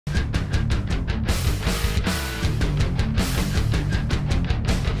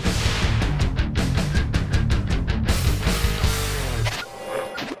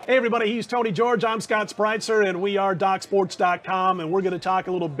Hey everybody, he's Tony George. I'm Scott Spreitzer, and we are DocSports.com, and we're going to talk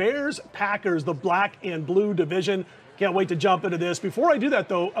a little Bears-Packers, the black and blue division. Can't wait to jump into this. Before I do that,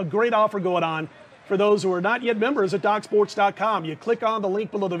 though, a great offer going on for those who are not yet members at DocSports.com. You click on the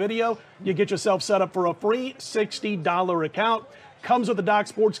link below the video, you get yourself set up for a free $60 account. Comes with a Doc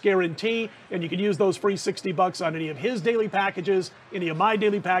Sports guarantee, and you can use those free $60 on any of his daily packages, any of my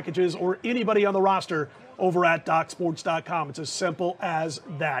daily packages, or anybody on the roster over at DocSports.com. It's as simple as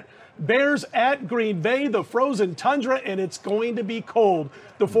that. Bears at Green Bay, the frozen tundra, and it's going to be cold.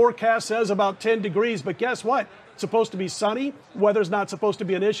 The forecast says about 10 degrees, but guess what? It's supposed to be sunny. Weather's not supposed to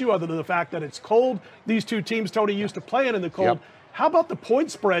be an issue other than the fact that it's cold. These two teams, Tony, used to playing in the cold. Yep. How about the point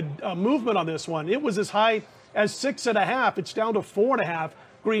spread movement on this one? It was as high as 6.5. It's down to 4.5.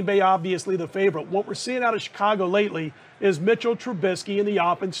 Green Bay obviously the favorite. What we're seeing out of Chicago lately is Mitchell Trubisky and the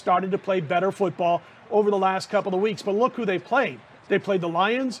offense starting to play better football over the last couple of weeks. But look who they played. They played the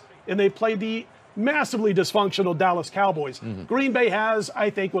Lions, and they played the massively dysfunctional Dallas Cowboys. Green Bay has, I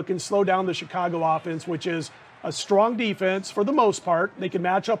think, what can slow down the Chicago offense, which is a strong defense for the most part. They can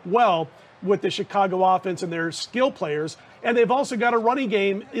match up well with the Chicago offense and their skill players. And they've also got a running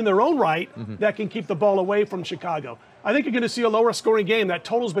game in their own right that can keep the ball away from Chicago. I think you're going to see a lower scoring game. That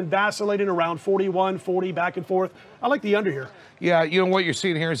total's been vacillating around 41, 40, back and forth. I like the under here. Yeah, you know what you're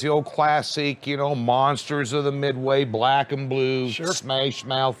seeing here is the old classic, monsters of the Midway, black and blue, smash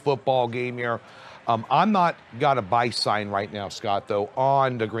mouth football game here. I'm not got a buy sign right now, Scott, though,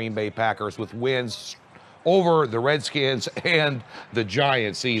 on the Green Bay Packers with wins over the Redskins and the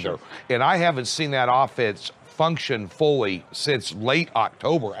Giants either. And I haven't seen that offense function fully since late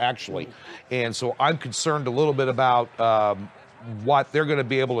October, actually. And so I'm concerned a little bit about what they're going to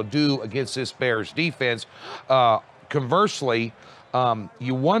be able to do against this Bears defense. Conversely,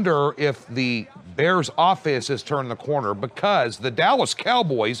 you wonder if the Bears offense has turned the corner, because the Dallas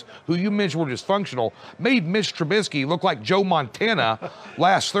Cowboys, who you mentioned were dysfunctional, made Mitch Trubisky look like Joe Montana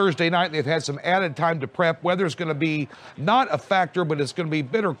last Thursday night. They've had some added time to prep. Weather's going to be not a factor, but it's going to be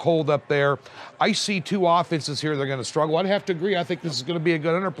bitter cold up there. I see two offenses here that are going to struggle. I'd have to agree. I think this is going to be a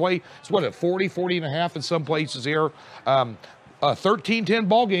good underplay. It's what, at 40, 40.5 in some places here. A 13-10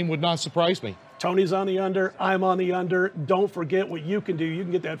 ball game would not surprise me. Tony's on the under. I'm on the under. Don't forget what you can do. You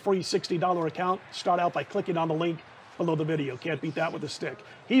can get that free $60 account. Start out by clicking on the link below the video. Can't beat that with a stick.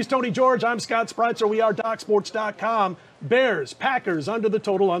 He's Tony George. I'm Scott Spreitzer. We are DocSports.com. Bears, Packers under the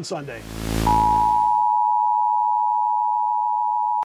total on Sunday.